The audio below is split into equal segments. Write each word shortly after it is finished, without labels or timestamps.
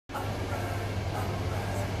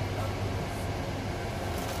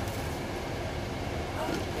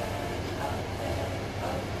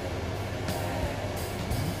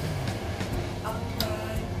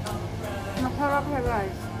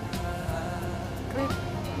guys. Creep.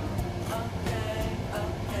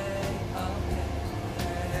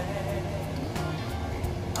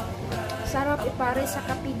 Sarap ipare sa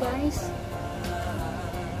kape guys.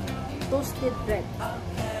 Toasted bread.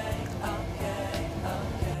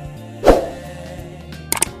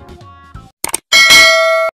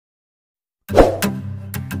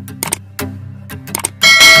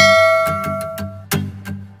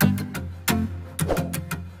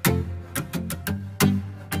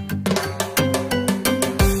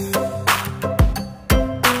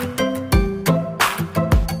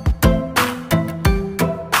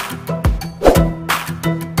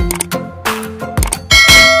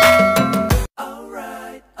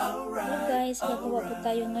 Gagawa po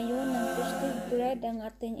tayo ngayon ng toasted bread. Ang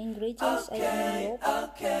ating ingredients ay ang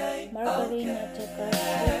loaf, margarine at saka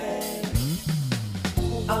sugar.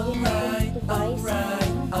 So gawin natin ito guys.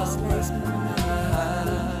 Slice muna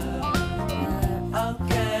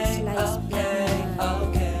natin slice bread.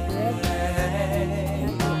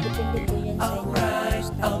 Depende po yan sa inyo.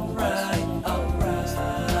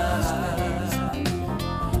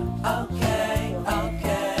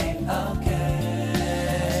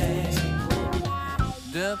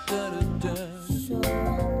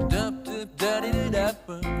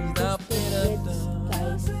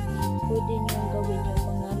 Guys, pwede nyo gawin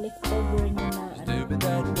yung mga leftover nyo na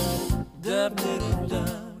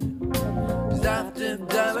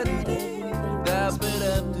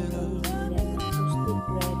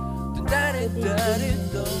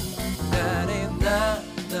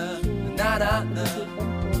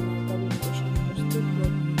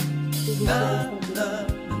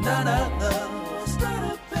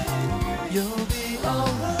you'll be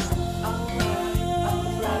alright.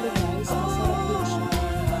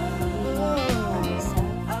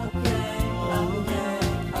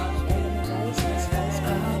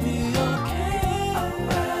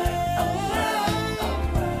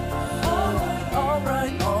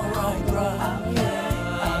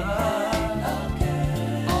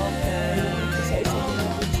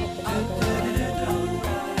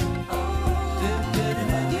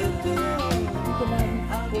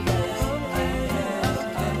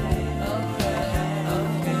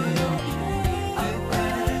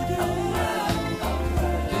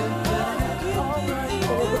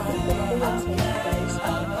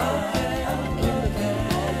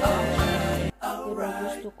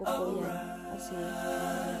 Gusto ko po yan kasi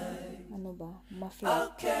ano ba,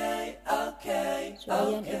 ma-flat. So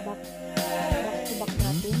ayan, i-back to back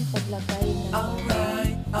natin paglagay ng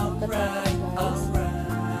banana guys.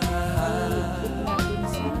 I-dip natin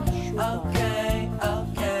sa sugar.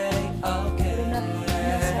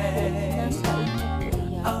 Pero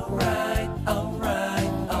nasa inyo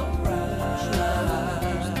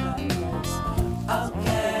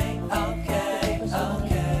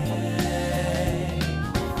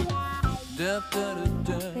po yan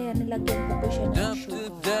kaya nilagyan ko po siya ng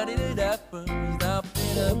sugar.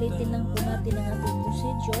 So ulitin lang po natin ang ating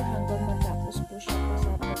procedure hanggang matapos po siya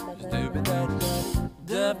sa paglagay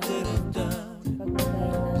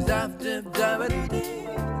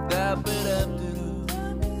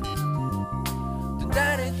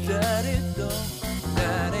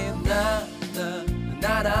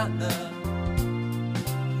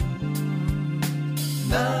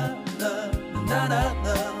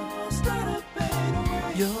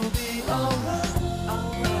you'll be alright.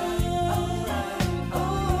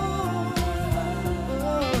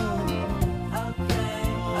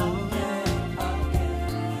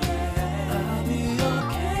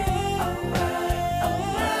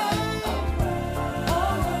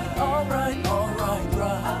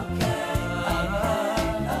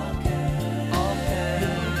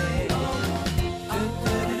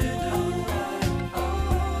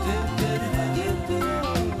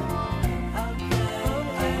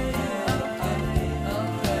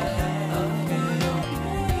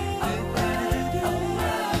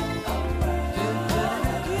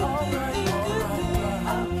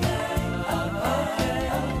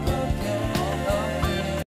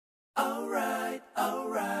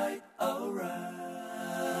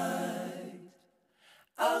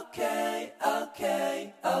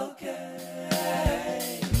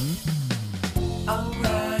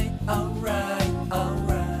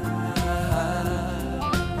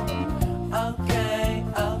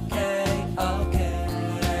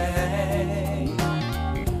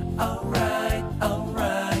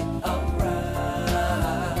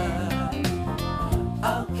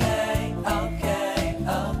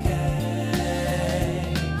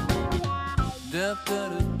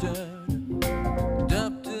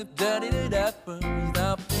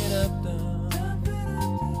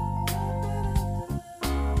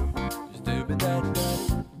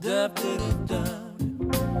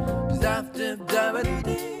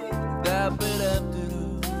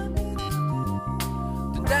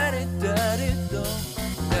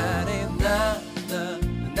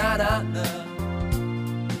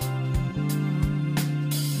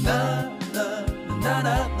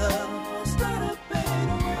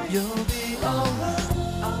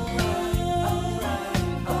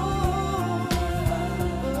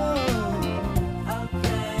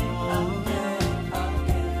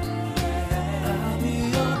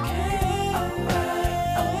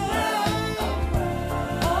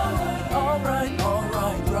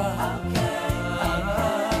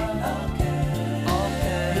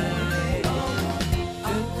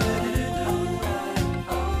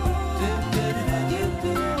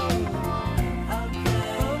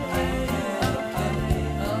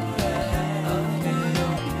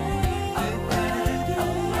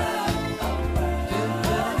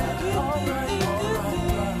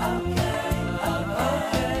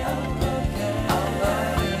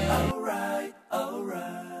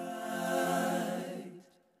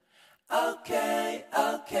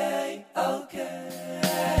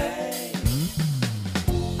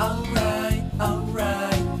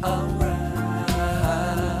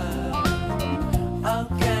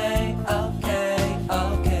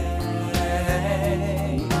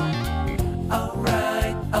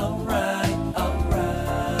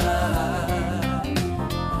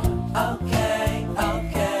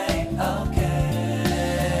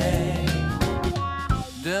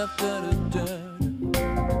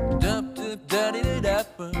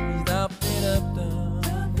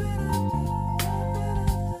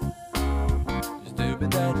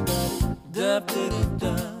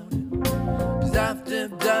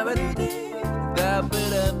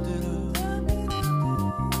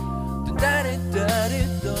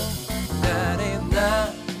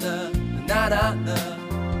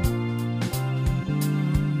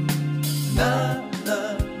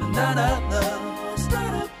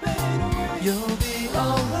 You'll be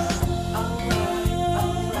alright, alright,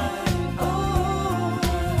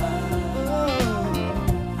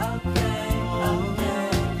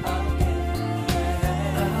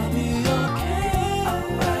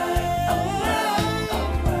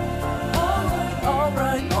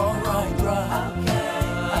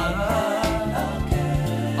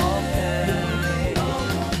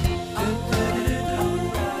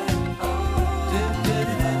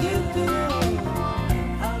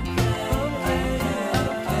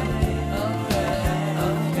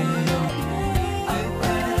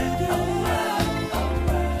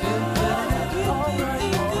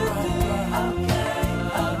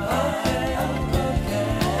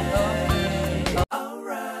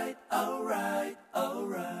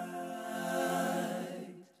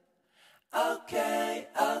 okay,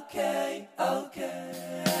 I'll be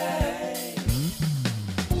okay,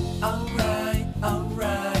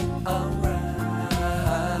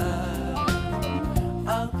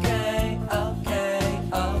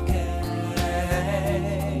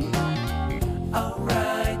 alright, right,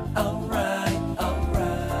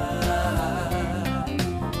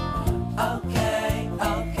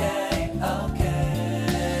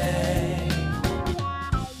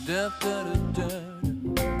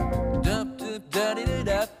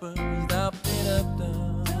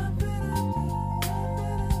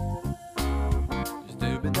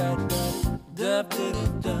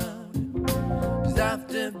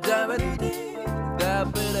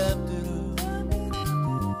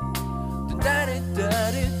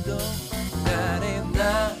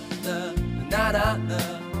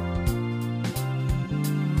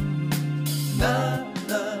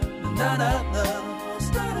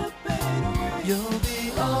 You'll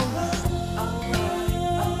be alright, I'll be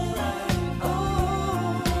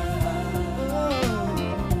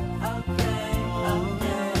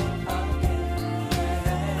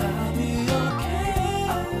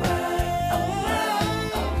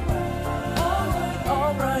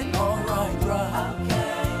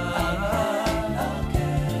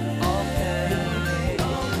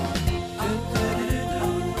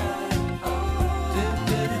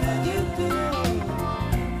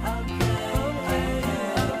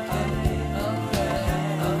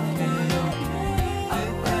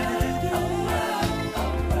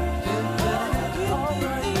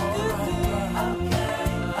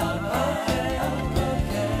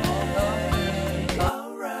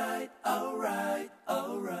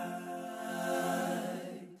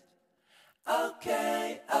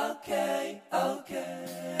okay,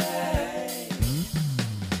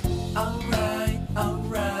 alright,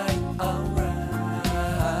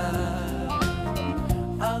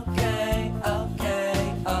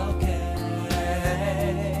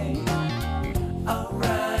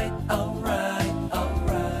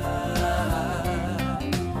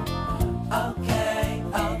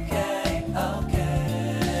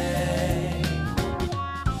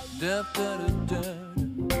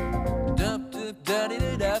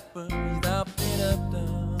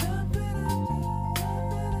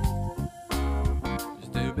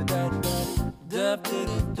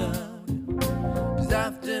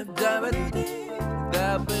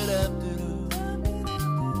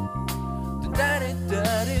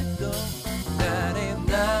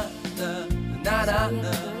 Ayan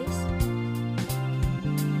guys,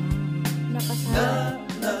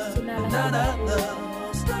 nakasama sinalang ko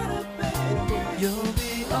You'll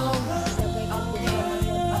be alright.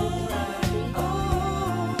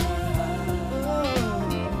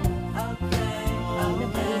 sabay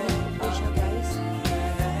ko po siya napainit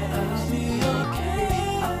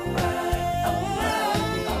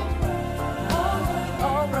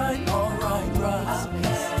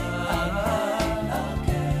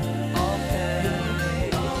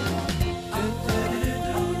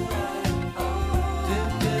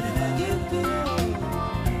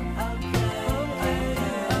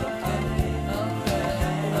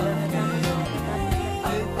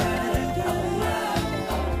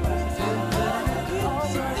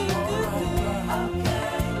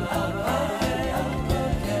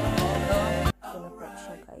ko po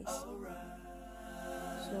siya guys.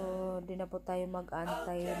 Tapos di na po tayo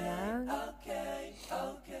mag-antay ng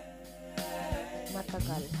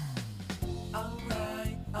matagal.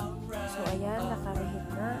 So ayan, nakarehit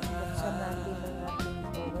na. Buksan natin ang ating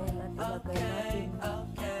oven at ilagay natin ang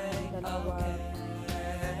dalawa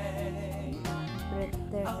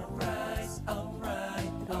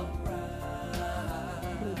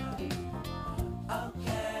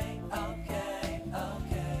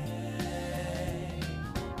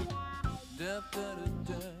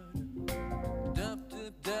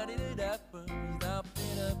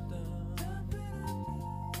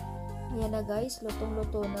Ayan na guys,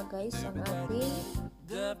 lutong-luto na guys ang ating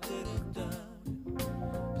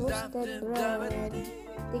toasted bread.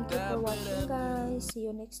 Thank you for watching guys. See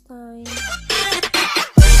you next time.